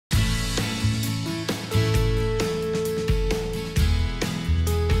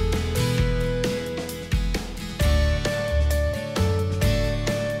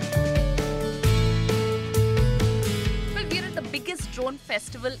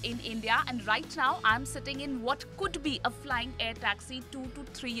festival in India, and right now I'm sitting in what could be a flying air taxi 2 to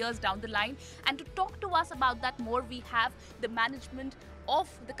 3 years down the line. And to talk to us about that more, we have the management of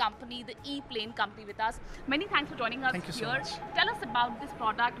the company, the E-Plane company, with us. Many thanks for joining us. Thank you so here. much. Tell us about this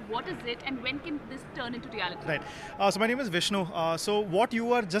product. What is it, and when can this turn into reality? Right. So my name is Vishnu. So what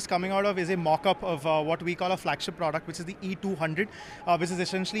you are just coming out of is a mock-up of what we call a flagship product, which is the E200, which is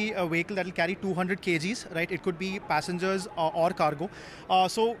essentially a vehicle that will carry 200 kgs. Right. It could be passengers or cargo.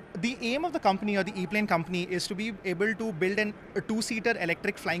 So the aim of the company, or the E-Plane company, is to be able to build a two-seater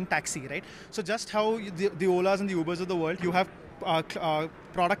electric flying taxi. Right. So just how the Olas and the Ubers of the world, you have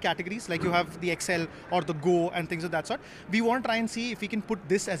product categories, like you have the XL or the Go and things of that sort. We want to try and see if we can put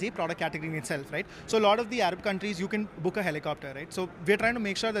this as a product category in itself, right? So a lot of the Arab countries, you can book a helicopter, right? So we're trying to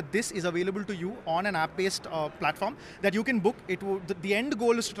make sure that this is available to you on an app-based platform that you can book. The end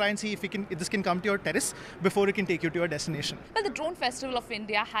goal is to try and see if this can come to your terrace before it can take you to your destination. Well, the Drone Festival of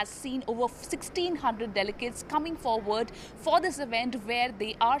India has seen over 1,600 delegates coming forward for this event, where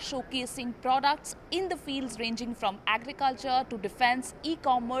they are showcasing products in the fields ranging from agriculture to defense,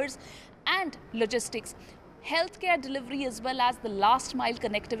 e-commerce and logistics. Healthcare delivery as well as the last mile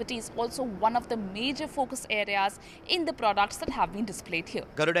connectivity is also one of the major focus areas in the products that have been displayed here.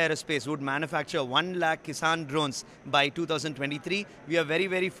 Garuda Aerospace would manufacture 1 lakh Kisan drones by 2023. We are very,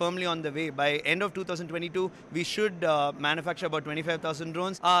 very firmly on the way. By end of 2022, we should manufacture about 25,000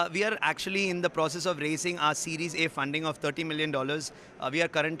 drones. We are actually in the process of raising our Series A funding of $30 million. We are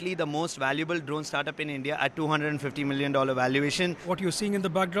currently the most valuable drone startup in India at $250 million valuation. What you're seeing in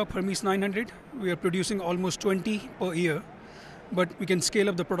the backdrop, Hermes 900, we are producing almost 20 per year, but we can scale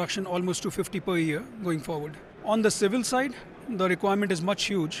up the production almost to 50 per year going forward. On the civil side, the requirement is much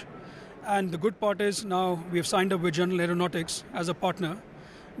huge, and the good part is now we have signed up with General Aeronautics as a partner,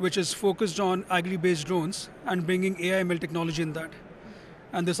 which is focused on agri-based drones and bringing AI/ML technology in that.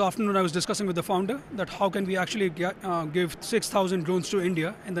 And this afternoon I was discussing with the founder that how can we actually give 6,000 drones to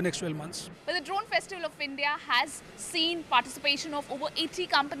India in the next 12 months. Well, the Drone Festival of India has seen participation of over 80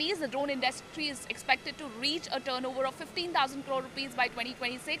 companies. The drone industry is expected to reach a turnover of 15,000 crore rupees by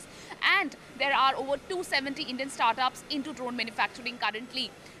 2026. And there are over 270 Indian startups into drone manufacturing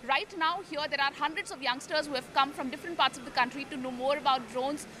currently. Right now here there are hundreds of youngsters who have come from different parts of the country to know more about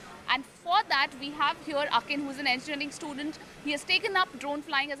drones. And for that, we have here Akin, who is an engineering student. He has taken up drone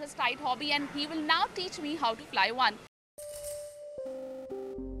flying as a side hobby, and he will now teach me how to fly one.